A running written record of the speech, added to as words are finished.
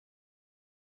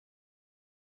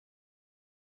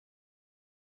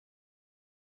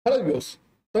Hello viewers.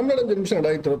 Tamil Nadu நிமிஷம்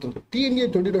 2025 TNEA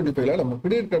 2025ல நம்ம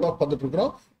credit card of பார்த்துட்டு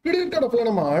இருக்கோம். கிரெடிட் கார்ட் ஆஃப்ல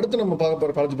நம்ம அடுத்து நம்ம பார்க்க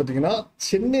போற காலேஜ் பாத்தீங்கன்னா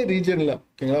சென்னை ரீஜன்ல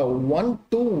ஓகேங்களா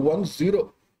 1210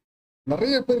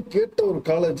 நிறைய பேர் கேட்ட ஒரு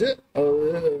college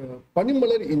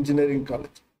Panimalar engineering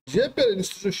college JPR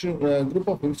institution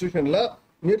group of இன்ஸ்டிடியூஷன்ல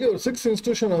nearly ஒரு 6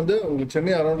 இன்ஸ்டிடியூஷன் வந்து உங்களுக்கு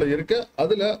சென்னை அரௌண்ட்ல இருக்கு.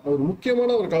 அதுல ஒரு முக்கியமான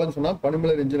ஒரு காலேஜ் சொன்னா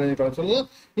பனிமலர் இன்ஜினியரிங் காலேஜ் சொல்லலாம்.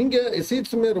 இங்க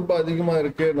சீட்ஸுமே ரொம்ப அதிகமா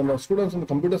இருக்கு. நம்ம ஸ்டூடெண்ட்ஸ் வந்து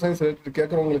கம்ப்யூட்டர் சயின்ஸ் ரிலேட்டட்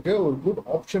கேட்கறவங்களுக்கு ஒரு குட்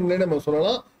ஆப்ஷன்லேயே நம்ம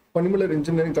சொல்லலாம் பனிமலர்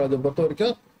இன்ஜினியரிங் காலேஜை பொறுத்த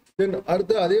வரைக்கும். தென்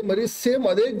அடுத்து அதே மாதிரி சேம்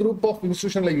அதே குரூப் ஆஃப்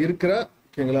இன்ஸ்டிடியூஷன்ல இருக்கிற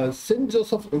ஓகேங்களா send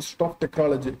Joseph institute of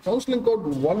technology counselling code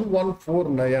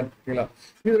 1149 ஓகேங்களா.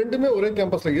 இது ரெண்டுமே ஒரே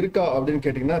கேம்பஸ்ல இருக்கா அப்படின்னு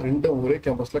கேட்டீங்கன்னா ரெண்டும் ஒரே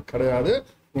கேம்பஸ்ல கிடையாது.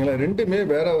 ரெண்டுமே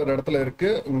வேற ஒரு இடத்துல இருக்கு.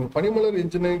 பனிமலர்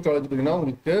இன்ஜினியரிங் காலேஜ் பார்த்தீங்கன்னா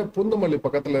உங்களுக்கு பூந்தமல்லி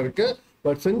பக்கத்துல இருக்கு.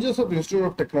 But send Joseph institute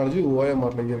of technology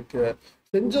ஓஎம்ஆர்ல இருக்கு.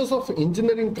 Send Joseph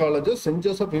engineering college send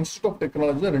Joseph institute of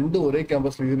technology ரெண்டும் ஒரே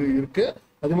கேம்பஸ்ல இருக்கு.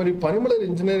 அதே மாதிரி பனிமலர்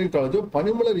engineering college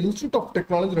Panimalar institute of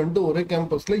technology ரெண்டும் ஒரே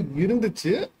கேம்பஸ்ல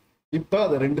இருந்துச்சு. இப்ப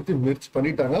அதை ரெண்டுத்தையும் மெர்ஜ்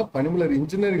பண்ணிட்டாங்க. பனிமலர்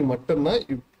இன்ஜினியரிங் மட்டும்தான்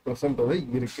பிரசன்டாவே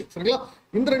இருக்கு. சரிங்களா?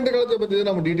 இந்த ரெண்டு காலேஜை பத்தி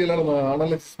நம்ம டீட்டெயிலா நம்ம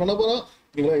அனலைசிஸ் பண்ண போறோம்.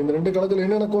 இந்த ரெண்டு காலேஜ்ல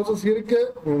என்னென்ன கோர்சஸ் இருக்கு,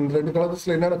 இந்த ரெண்டு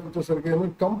காலேஜஸ்ல என்னென்ன ஃபீச்சர்ஸ் இருக்கு,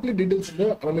 கம்ப்ளீட் டீடைல்ஸ்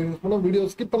அனலைசிஸ் பண்ண வீடியோ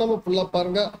ஸ்கிப் பண்ணாம ஃபுல்லா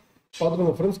பாருங்க. பார்த்து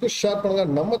உங்க ஃப்ரெண்ட்ஸ்க்கு ஷேர் பண்ணுங்க.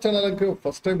 நம்ம சேனலுக்கு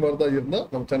ஃபர்ஸ்ட் டைம் வரதா இருந்தா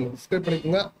நம்ம சேனல் சப்ஸ்கிரைப்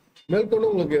பண்ணிக்கோங்க.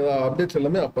 மேற்கொண்டு உங்களுக்கு அப்டேட்ஸ்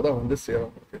எல்லாமே அப்பதான் வந்து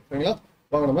சேரும். சரிங்களா?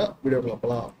 வாங்க நம்ம வீடியோக்குள்ள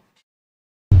போலாம்.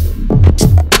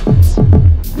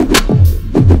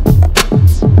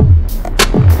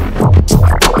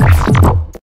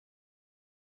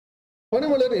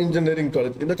 பனிமலர் இன்ஜினியரிங்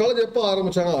காலேஜ் இந்த காலேஜ் எப்போ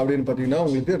ஆரம்பிச்சாங்க அப்படின்னு பாத்தீங்கன்னா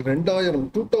உங்களுக்கு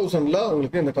 2000ல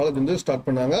உங்களுக்கு இந்த காலேஜ் வந்து ஸ்டார்ட்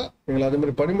பண்ணாங்க. அதே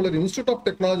மாதிரி பனிமலர் இன்ஸ்டியூட் ஆஃப்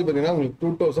டெக்னாலஜி பாத்தீங்கன்னா உங்களுக்கு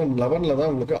 2011ல தான்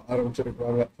உங்களுக்கு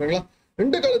ஆரம்பிச்சிருக்காங்க. சரிங்களா?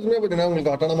 ரெண்டு காலேஜுமே பாத்தீங்கன்னா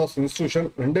உங்களுக்கு அட்டானமஸ் இன்ஸ்டிடியூஷன்.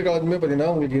 ரெண்டு காலேஜுமே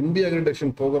பாத்தீங்கன்னா உங்களுக்கு NBA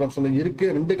அக்ரிடேஷன் ப்ரோக்ராம்ஸ் வந்து இருக்கு.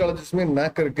 ரெண்டு காலேஜஸ்மே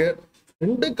NAC இருக்கு.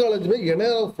 ரெண்டு காலேஜுமே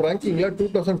NAR ஆஃப் ரேங்கிங்ல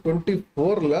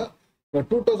 2024ல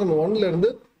 2001ல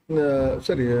இருந்து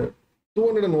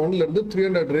 201ல இருந்து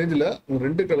 300 ரேஞ்சில்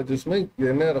ரெண்டு காலேஜஸ்மே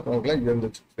NAR ஆஃப் ரேங்க்லாம்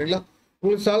இருந்துச்சு. சரிங்களா?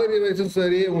 உங்களுக்கு சேலரி வைஸும்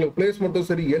சரி, உங்களுக்கு பிளேஸ்மெண்ட்டும்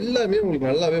சரி, எல்லாமே உங்களுக்கு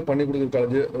நல்லாவே பண்ணி கொடுக்குற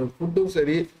காலேஜ். ஃபுட்டும்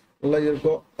சரி நல்லா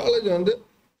இருக்கும். காலேஜ் வந்து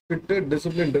fit,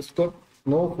 discipline, dress code,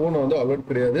 no phone வந்து அலோட்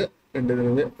கிடையாது. ரெண்டு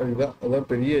இதுவுமே அதுதான் அதான்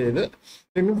பெரிய இது.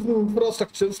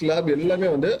 இன்ஃப்ராஸ்ட்ரக்சர்ஸ், லேப் எல்லாமே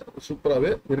வந்து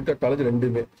சூப்பராகவே இருக்க காலேஜ்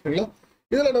ரெண்டுமே. சரிங்களா?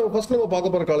 இதில் நம்ம ஃபர்ஸ்ட் நம்ம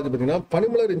பார்க்க போகிற காலேஜ் பார்த்தீங்கன்னா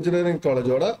பனிமலர் இன்ஜினியரிங்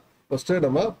காலேஜோட ஃபர்ஸ்ட்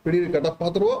நம்ம பிடிஆர் கட்டாக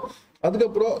பார்த்துருவோம்.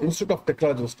 அதுக்கப்புறம் இன்ஸ்டியூட் ஆஃப்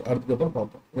டெக்னாலஜி அதுக்கப்புறம்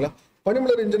பார்ப்போம். சரிங்களா?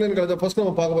 பனிமலர் இன்ஜினியரிங் காலேஜ் ஃபர்ஸ்ட்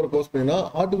நம்ம பார்க்க போகிற கோர்ஸ் பார்த்தீங்கன்னா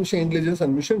artificial intelligence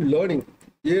and machine learning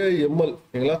AIML.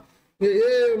 சரிங்களா?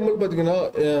 AIML பார்த்தீங்கன்னா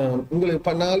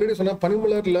உங்களுக்கு நான் ஆல்ரெடி சொன்ன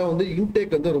பனிமலர்ல வந்து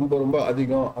இன்டேக் வந்து ரொம்ப ரொம்ப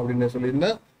அதிகம் அப்படின்னு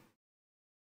சொல்லியிருந்தேன்.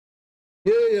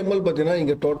 AIML பார்த்தீங்கன்னா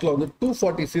இங்க டோட்டலா வந்து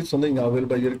 240 சீட்ஸ் வந்து இங்க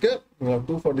அவைலபிள் இருக்கு.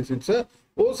 240 சீட்ஸ்.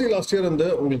 OC லாஸ்ட் இயர் வந்து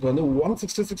உங்களுக்கு வந்து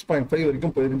 166.5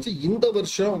 வரைக்கும் போயிருந்துச்சு. இந்த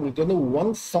வருஷம் உங்களுக்கு வந்து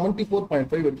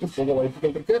 174.5 வரைக்கும் போக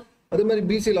வாய்ப்புகள் இருக்கு. அதே மாதிரி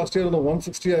BC லாஸ்ட் இயர் வந்து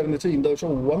 160 இருந்துச்சு. இந்த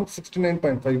வருஷம்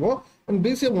 169.5 அண்ட்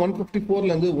BCM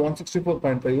 154ல இருந்து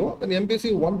 164.5 அண்ட் MBC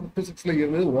 156ல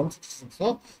இருந்து 166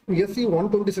 SC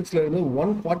 126ல இருந்து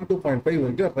 142.5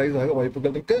 வரைக்கும் ரைஸ் ஆக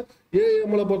வாய்ப்புகள் இருக்கு.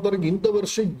 AIML பொறுத்த வரைக்கும் இந்த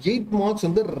வருஷம் 8 மார்க்ஸ்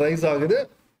வந்து ரைஸ் ஆகுது.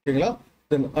 ஓகேங்களா?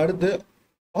 தென் அடுத்து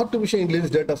artificial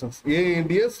intelligence data science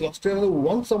AINDS last year வந்து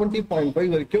 170.5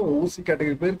 வரைக்கும் OC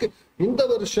கேட்டகரி போயிருக்கு. இந்த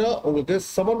வருஷம் உங்களுக்கு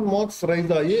 7 மார்க்ஸ்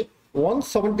ரைஸ் ஆகி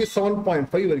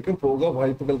 177.5 வரைக்கும் போக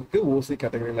வாய்ப்புகள் இருக்கு OC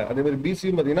கேட்டகரியில. அதே மாதிரி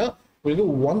BCM பார்த்தீங்கன்னா உங்களுக்கு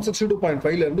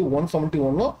 162.5ல இருந்து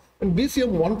 171 அண்ட்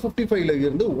BCM 155ல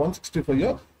இருந்து 165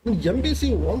 MBC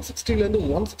 160ல இருந்து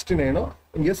 169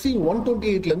 SC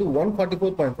 128ல இருந்து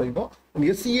 144.5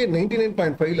 SCA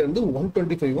 99.5ல இருந்து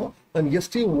 125 அண்ட்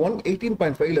ST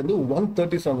 118.5ல இருந்து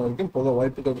 137 வரைக்கும் போக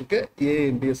வாய்ப்புகள் இருக்கு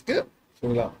AINDSக்கு.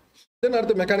 சரிங்களா? தென்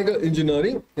அடுத்து mechanical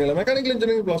engineering. Mechanical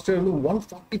engineering last year வந்து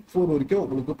 144 வரைக்கும்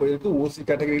உங்களுக்கு போயிருக்கு OC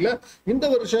கேட்டகரியில. இந்த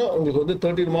வருஷம் உங்களுக்கு வந்து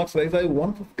 13 மார்க்ஸ் ரைஸ் ஆகி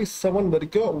 157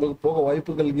 வரைக்கும் உங்களுக்கு போக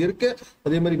வாய்ப்புகள் இருக்கு.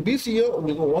 அதே மாதிரி BCO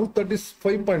உங்களுக்கு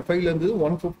 135.5ல இருந்து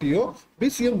 150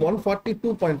 BCM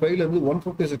 142.5ல இருந்து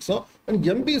 156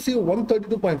 அண்ட் MBC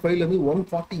 132.5ல இருந்து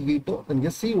 148 அண்ட்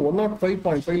SC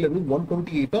 105.5ல இருந்து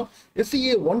 128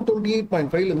 SCA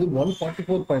 128.5ல இருந்து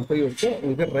 144.5 வரைக்கும்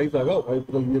உங்களுக்கு ரைஸ் ஆக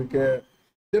வாய்ப்புகள் இருக்கு.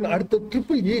 தென் அடுத்து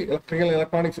EEE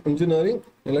எலக்ட்ரானிக்ஸ் இன்ஜினியரிங்.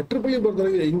 EEE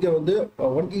பொறுத்தவரைக்கும் இங்க வந்து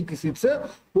 180 சீட்ஸ்.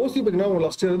 OC பார்த்தீங்கன்னா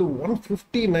லாஸ்ட் இயர் வந்து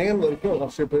 159 வரைக்கும்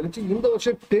லாஸ்ட் இயர் போயிருச்சு. இந்த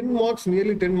வருஷம் 10 மார்க்ஸ்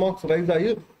நியர்லி 10 மார்க்ஸ் ரைஸ் ஆகி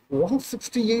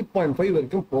 168.5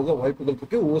 வரைக்கும் போக வாய்ப்புகள்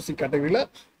இருக்கு ஓசி கேட்டகரியில.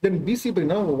 தென் பிசி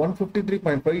பார்த்தீங்கன்னா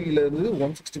 153.5ல இருந்து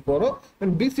 164,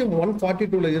 தென் பிசிஎம்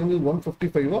 142ல இருந்து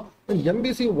 155, தென்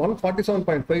எம்பிசி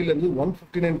 147.5ல இருந்து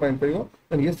 159.5,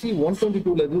 தென் எஸ்சி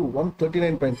 122ல இருந்து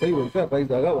 139.5 வரைக்கும்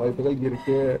ரைஸ் ஆக வாய்ப்புகள்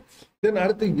இருக்கு. தென்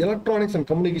அடுத்து electronics and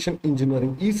communication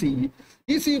engineering ECE.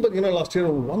 ECE பார்த்தீங்கன்னா லாஸ்ட்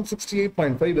இயர்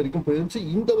 168.5 வரைக்கும் போயிருந்துச்சு.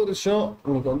 இந்த வருஷம்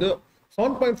உங்களுக்கு வந்து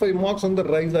 7.5 மார்க்ஸ் வந்து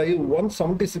ரைஸ் ஆகி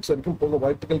 176 வரைக்கும் போக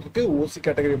வாய்ப்புகள் இருக்கு ஓசி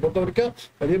கேட்டகரியை பொறுத்த வரைக்கும்.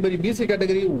 அதே மாதிரி பிசி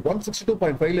கேட்டகரி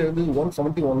 162.5ல இருந்து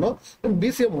 171, தென்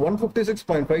பிசிஎம்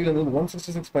 156.5ல இருந்து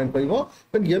 166.5,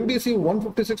 தென் எம்பிசி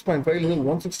 156.5ல இருந்து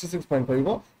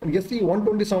 166.5, தென் எஸ்சி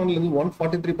 127ல இருந்து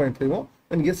 143.5,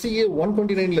 தென் எஸ்சிஏ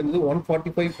 129ல இருந்து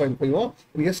 145.5,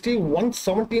 எஸ்டி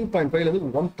 117.5ல இருந்து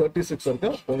 136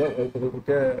 வரைக்கும் போக வாய்ப்புகள்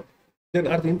இருக்கு. Then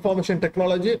at the information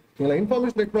technology,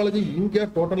 information technology India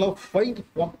total of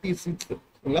 540 seats.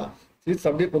 Seats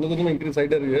subject increase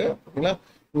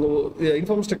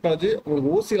information technology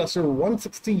OC last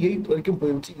 168 வரைக்கும்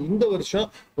போயிருச்சு. இந்த வருஷம்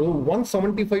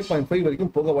 175.5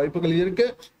 வரைக்கும் போக வாய்ப்புகள் இருக்கு.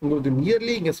 உங்களுக்கு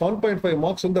நியர்லி இங்க 7.5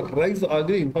 மார்க்ஸ் வந்து ரைஸ்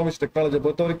ஆகுது இன்ஃபர்மேஷன் டெக்னாலஜி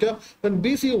பொறுத்த வரைக்கும். தென்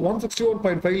பிசி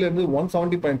 161.5ல இருந்து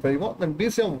 170.5, தென்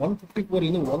பிசிஎம் 154ல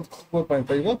இருந்து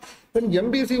 164.5, தென்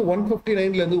எம்பிசி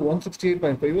 159ல இருந்து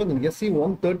 168.5, தென் எஸ்சி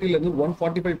 130ல இருந்து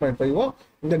 145.5,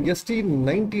 தென் எஸ்டி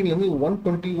 19ல இருந்து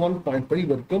 121.5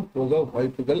 வரைக்கும் போக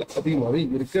வாய்ப்புகள் அதிகமாகவே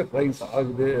இருக்கு, ரைஸ்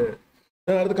ஆகுது.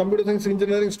 அடுத்து கம்ப்யூட்டர் சயின்ஸ்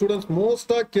இன்ஜினியரிங் ஸ்டூடெண்ட்ஸ்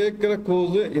மோஸ்டா கேட்கிற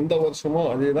கோர்ஸ் இந்த வருஷமும்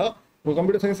அதேதான்.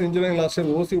 Computer science engineering last year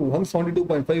ஓசி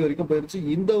 172.5 வரைக்கும் போயிருச்சு.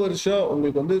 இந்த வருஷம்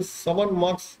உங்களுக்கு வந்து 7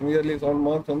 மார்க்ஸ் நியர்லி 7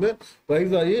 மார்க்ஸ் வந்து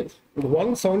ரைஸ் ஆகி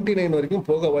 179 வரைக்கும்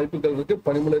போக வாய்ப்புகள் இருக்கு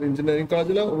பனிமலர் இன்ஜினியரிங்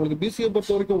காலேஜ்ல. உங்களுக்கு பிசிஏ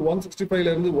பொறுத்த வரைக்கும்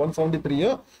 165ல இருந்து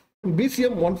 173,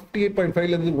 பிசிஎம்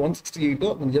 158.5ல இருந்து 168,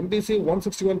 எம்பிசி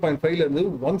 161.5ல இருந்து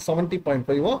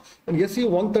 170.5, எஸ்சி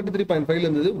 133.5ல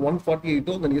இருந்து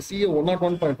 148, எஸ்சிஏ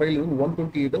 101.5ல இருந்து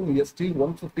 128, எஸ்டி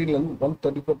 115ல இருந்து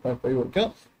 134.5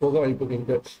 வரைக்கும் போக வாய்ப்புகள்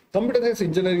இருக்கு. கம்ப்யூட்டர் சயின்ஸ்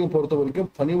இன்ஜினியரிங் பொறுத்த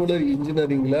வரைக்கும் பனிமலர்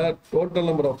இன்ஜினியரிங்ல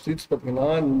டோட்டல் நம்பர் ஆஃப் சீட்ஸ் பார்த்தீங்கன்னா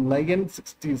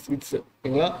 960 சீட்ஸ்.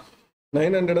 ஓகேங்களா,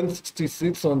 960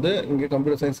 சீட்ஸ் வந்து இங்கே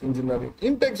கம்ப்யூட்டர் சயின்ஸ் இன்ஜினியரிங்.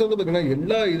 இன்டெக்ஸ் வந்து பார்த்தீங்கன்னா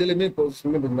எல்லா இதுலையுமே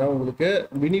கோர்ஸுமே பார்த்தீங்கன்னா உங்களுக்கு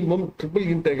மினிமம் ட்ரிபிள்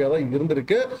இன்டெக்காக தான்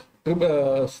இருந்திருக்கு.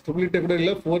 ட்ரிபிள் இன்டெக் கூட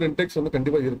இல்லை, 4 இன்டெக்ஸ் வந்து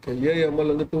கண்டிப்பாக இருக்கு.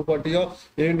 ஏஎம்எல் வந்து 240,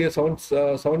 ஏஎன்டிஏ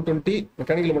 720,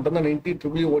 மெக்கானிக்கல் மட்டும் தான் 90,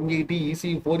 ட்ரிபிள் 180,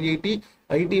 இசி 480,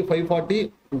 ஐடி 540,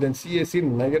 தென் சிஎஸ்சி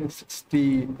 960.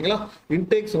 ஓகேங்களா,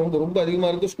 இன்டெக்ஸ் வந்து ரொம்ப அதிகமாக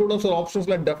இருக்கு. ஸ்டூடெண்ட்ஸ்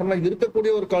ஆப்ஷன்ஸ்ல டெஃபினட்டாக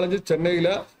இருக்கக்கூடிய ஒரு காலேஜ்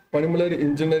சென்னையில் பனிமலர்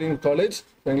இன்ஜினியரிங் காலேஜ்.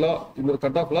 சரிங்களா, இந்த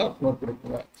கட் ஆஃப்ல நோட்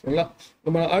பண்ணிக்கோங்க. சரிங்களா,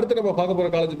 அடுத்து நம்ம பார்க்க போற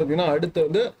காலேஜ் பார்த்தீங்கன்னா அடுத்து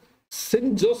வந்து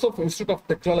சென்ட் ஜோசப் இன்ஸ்டியூட் ஆஃப்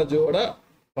டெக்னாலஜியோட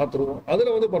பார்த்துருவோம்.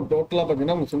 அதுல வந்து இப்போ டோட்டலா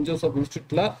பார்த்தீங்கன்னா சென்ட் ஜோசப்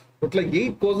இன்ஸ்டியூட்ல டோட்டலா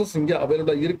 8 கோர்சஸ் இங்கே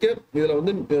அவைலபிளா இருக்கு. இதுல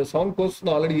வந்து 7 கோர்ஸ்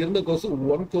ஆல்ரெடி இருந்த கோர்ஸ்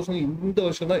 1 கோர்ஸ் இந்த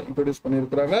வருஷம் தான் இன்ட்ரோடியூஸ்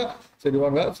பண்ணியிருக்காங்க. சரி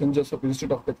வாங்க send Joseph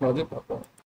institute of technology பார்ப்போம்.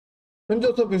 சென்ட்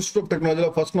ஜோசப் இன்ஸ்டியூட் ஆஃப்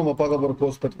டெக்னாலஜியில் ஃபர்ஸ்ட் நம்ம பார்க்க போற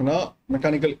கோர்ஸ் பார்த்தீங்கன்னா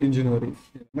மெக்கானிக்கல் இன்ஜினியரிங்.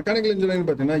 மெக்கானிக்கல் இன்ஜினியரிங்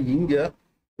பார்த்தீங்கன்னா இங்கே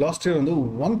லாஸ்ட் இயர் வந்து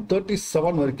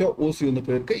 137 வரைக்கும் ஓசி வந்து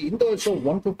போயிருக்கு. இந்த வருஷம்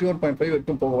 151.5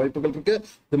 வரைக்கும் போக வாய்ப்புகள் இருக்கு.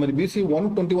 இதே மாதிரி பிசி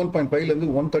 121.5ல இருந்து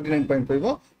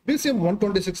 139.5, பிசிஎம்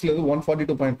 126ல இருந்து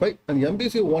 142.5, அண்ட்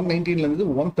எம்பிசி 119ல இருந்து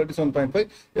 137.5,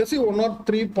 எஸ்சி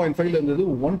 103.5ல இருந்து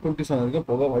 127 வரைக்கும்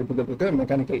போக வாய்ப்புகள் இருக்கு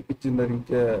மெக்கானிக்கல்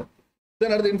இன்ஜினியரிங்க்கு.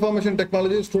 தென் அடுத்து இன்ஃபர்மேஷன்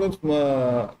டெக்னாலஜி ஸ்டூடெண்ட்ஸ்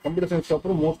கம்ப்யூட்டர் சயின்ஸ்க்கு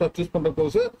அப்புறம் மோஸ்டா சூஸ் பண்ற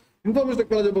கோர்ஸ் இன்ஃபர்மேஷன்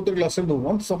டெக்னாலஜி பொறுத்த லாஸ்ட் டைம்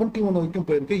 171 வரைக்கும்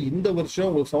போயிருக்கு. இந்த வருஷம்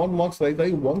உங்களுக்கு 7 மார்க்ஸ் ரைஸ்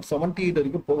ஆகி 178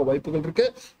 வரைக்கும் போக வாய்ப்புகள் இருக்கு.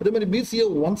 அதே மாதிரி பிசிஏ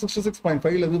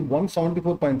 166.5ல இருந்து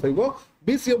 174.5,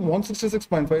 பிசிஎம்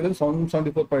 166.5ல இருந்து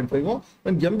 174.5,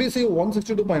 எம்பிசி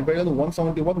 162.5ல இருந்து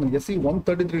 171, எஸ்சி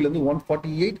 133ல இருந்து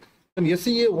 148,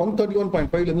 எஸ்சிஏ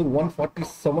 131.5ல இருந்து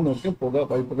 147 வரைக்கும் போக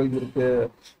வாய்ப்புகள் இருக்கு.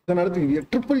 அடுத்து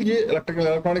triple A electrical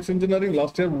electronics engineering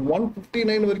last year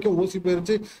 159 வரைக்கும் ஓசி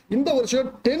போயிருச்சு. இந்த வருஷம்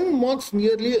 10 மார்க்ஸ்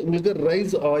நியர்லி உங்களுக்கு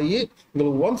ரைஸ் ஆகி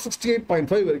உங்களுக்கு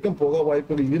 168.5 வரைக்கும் போக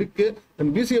வாய்ப்புகள் இருக்கு.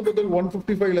 பிசிஏ பொறுத்த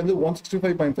 155ல இருந்து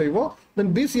 165.5,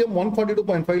 தென் பிசிஎம்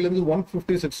 142.5ல இருந்து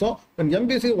 156, தென்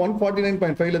எம்பிசி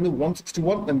 149.5ல இருந்து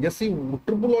 161, தென் எஸ்சி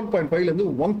 111.5ல இருந்து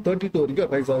 132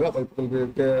 வரைக்கும் ரைஸ் ஆக வாய்ப்புகள்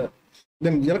இருக்கு.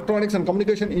 Then electronics and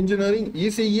communication engineering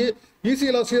ECE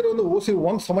last year வந்து OC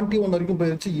 171 வரைக்கும்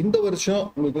போயிருச்சு. இந்த வருஷம்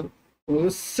உங்களுக்கு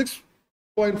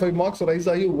 6.5 மார்க்ஸ் ரைஸ்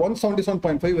ஆகி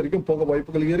 177.5 வரைக்கும் போக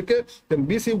வாய்ப்புகள் இருக்கு. தென்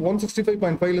பிசி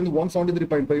 165.5ல இருந்து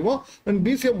 173.5, தென்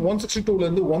பிசிஎம் 162ல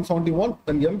இருந்து 171,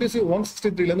 தென் எம்பிசி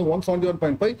 163ல இருந்து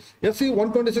 171.5, எஸ்சி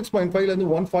 126.5ல இருந்து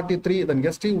 143, தென்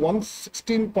எஸ்டி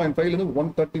 116.5ல இருந்து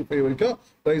 135 வரைக்கும்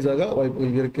ரைஸ் ஆக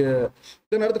வாய்ப்புகள் இருக்கு.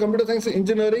 தென் அடுத்து கம்ப்யூட்டர் சயின்ஸ்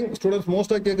இன்ஜினியரிங் ஸ்டூடெண்ட்ஸ்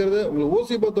மோஸ்டா கேட்கறது உங்களுக்கு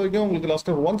ஓசி பொறுத்த வரைக்கும் உங்களுக்கு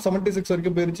லாஸ்ட் 176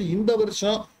 வரைக்கும் போயிருச்சு. இந்த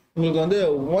வருஷம் உங்களுக்கு வந்து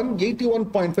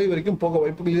 181.5 வரைக்கும் போக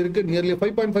வாய்ப்புகள் இருக்கு. நியர்லி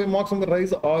 5.5 மார்க்ஸ் வந்து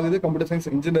ரைஸ் ஆகுது கம்ப்யூட்டர் சயின்ஸ்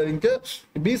இன்ஜினியரிங்க்கு.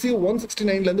 பிசி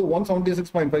 169ல இருந்து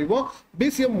 176.5,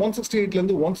 பிசிஎம் 168ல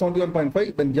இருந்து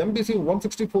 171.5, தென் எம்பிசி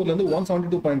 164ல இருந்து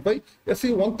 172.5,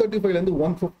 எஸ்சி 135ல இருந்து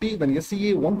 150, தென்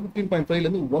எஸ்சிஏ 115.5ல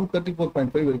இருந்து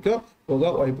 134.5 வரைக்கும்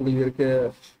போக வாய்ப்புகள் இருக்கு.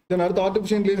 தென் அடுத்து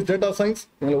ஆர்டிஃபிஷியல் இன்டெலிஜென்ஸ் டேட்டா சயின்ஸ்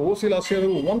ஓசி லாஸ்ட் இயர்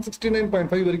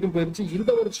 169.5 வரைக்கும் போயிருச்சு.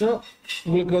 இந்த வருஷம்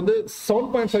உங்களுக்கு வந்து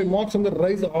 7.5 மார்க்ஸ் வந்து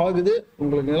ரைஸ் ஆகுது.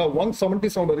 உங்களுக்கு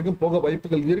 177 வரைக்கும் போக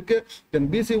வாய்ப்புகள் இருக்கு. தென்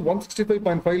பிசி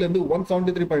 165.5ல இருந்து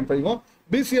 173.5,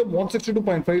 பிசிஎம்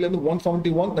 162.5ல இருந்து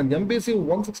 171, தென் எம்பிசி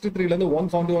 163ல இருந்து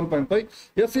 171.5,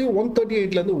 எஸ்சி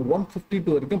 138ல இருந்து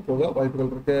 152 வரைக்கும் போக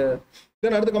வாய்ப்புகள் இருக்கு.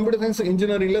 தென் அடுத்து கம்ப்யூட்டர் சயின்ஸ்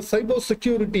இன்ஜினியரிங்ல சைபர்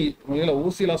செக்யூரிட்டி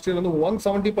ஓசி லாஸ்ட் இயர் வந்து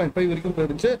 170.5 வரைக்கும்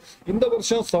போயிருச்சு. இந்த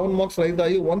வருஷம் 7 மார்க்ஸ் ரைஸ்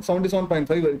ஆகி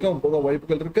 177.5 வரைக்கும் போக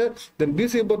வாய்ப்புகள் இருக்கு. தென்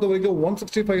பிசிஏ பொறுத்த வரைக்கும்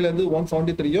 165ல இருந்து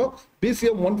 173,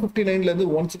 பிசிஎம் 159ல இருந்து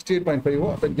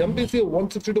 168.5, தென் எம்பிசி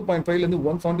 162.5ல இருந்து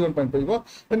 171.5,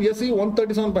 தென் எஸ்சி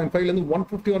 137.5ல இருந்து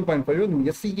 151.5,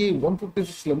 எஸ்சிஏ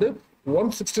 156ல இருந்து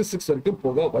 166 வரைக்கும்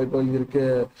போக வாய்ப்புகள் இருக்கு.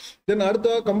 தென் அடுத்த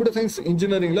computer science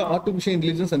இன்ஜினியரிங்ல artificial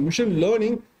intelligence and machine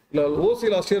learning OC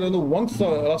last year வந்து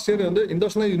லாஸ்ட் இயர் வந்து இந்த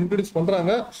வருஷம் இன்ட்ரோடியூஸ்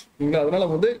பண்றாங்க. அதனால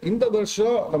வந்து இந்த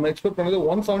வருஷம் நம்ம எக்ஸ்பெக்ட் பண்ணது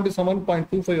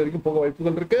 177.25 வரைக்கும் போக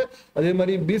வாய்ப்புகள் இருக்கு. அதே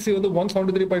மாதிரி பிசி வந்து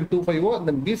 173.25,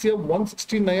 தென் பிசிஎம்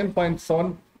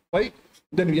 169.75,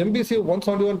 தென் எம்பிசி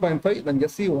 171.5, தென்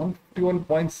எஸ்சி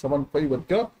 151.75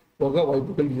 வரைக்கும் போக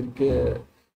வாய்ப்புகள் இருக்கு.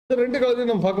 ரெண்டு காலேஜ்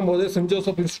நம்ம பார்க்கும்போது send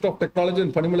Joseph institute of technology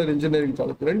and Panimalar engineering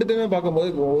college ரெண்டுத்தையுமே பார்க்கும்போது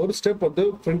ஒரு ஸ்டெப் வந்து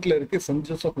ஃப்ரண்ட்ல இருக்கு send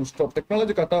Joseph institute of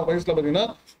technology. Cutoff வைஸ்ல பாத்தீங்கன்னா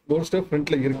ஒரு ஸ்டெப்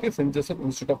ஃப்ரண்ட்ல இருக்கு send Joseph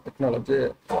institute of technology.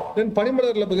 தென்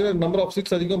பனிமலர்ல பாத்தீங்கன்னா நம்பர் ஆஃப்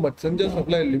சீட்ஸ் அதிகம், பட் சென்ட்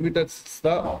ஜோசப்ல லிமிடெட்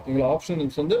தான்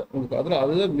ஆப்ஷன்ஸ் வந்து உங்களுக்கு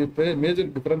அதுதான் மேஜர்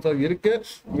டிஃபரன்ஸா இருக்கு.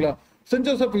 சென்ட்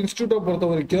ஜோசப் இன்ஸ்டியூட்டை பொறுத்த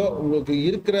வரைக்கும் உங்களுக்கு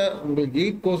இருக்கிற உங்களுக்கு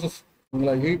 8 கோர்சஸ்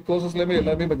 8 கோர்சஸ்லயுமே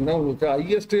எல்லாமே பார்த்தீங்கன்னா உங்களுக்கு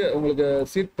ஹையஸ்ட் உங்களுக்கு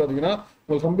சீட் பார்த்தீங்கன்னா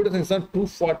உங்களுக்கு கம்ப்யூட்டர் சயின்ஸ் தான்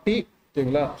 240.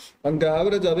 சரிங்களா, அங்கே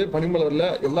ஆவரேஜாகவே பனிமலர்ல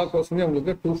எல்லா கோர்ஸுமே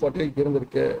உங்களுக்கு 240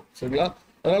 இருந்திருக்கு. சரிங்களா,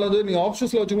 அதனால வந்து நீங்க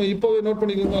ஆப்ஷன்ஸ்ல வச்சுக்கோங்க. இப்போவே நோட்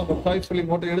பண்ணிக்கோங்க. நம்ம சாய்ஸ் ஃபில்லிங்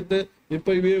நோட்டை எடுத்து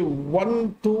இப்போவே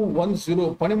 1210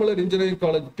 பனிமலர் இன்ஜினியரிங்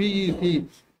காலேஜ் பிஇசி.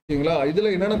 சரிங்களா,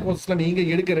 இதுல என்னென்ன கோர்ஸ்ல நீங்க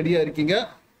எடுக்க ரெடியா இருக்கீங்க?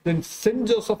 தென் send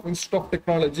Joseph institute of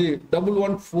technology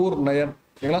 1149.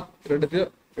 சரிங்களா,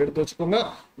 ரெண்டுத்தையும் எடுத்து வச்சுக்கோங்க.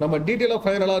 நம்ம டீட்டெயிலா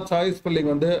ஃபைனலா சாய்ஸ் ஃபில்லிங்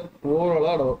வந்து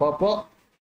ஓவராலா நம்ம பார்ப்போம்.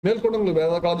 மேற்கொண்டு உங்களுக்கு வேற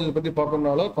ஏதாவது காலேஜ் பத்தி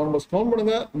பார்க்கணும்னாலும் கமெண்ட்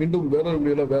பண்ணுங்க. மீண்டும் வேற ஒரு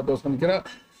வீடியோல வேற சந்திக்கிறேன்.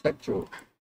 தேங்க்யூ.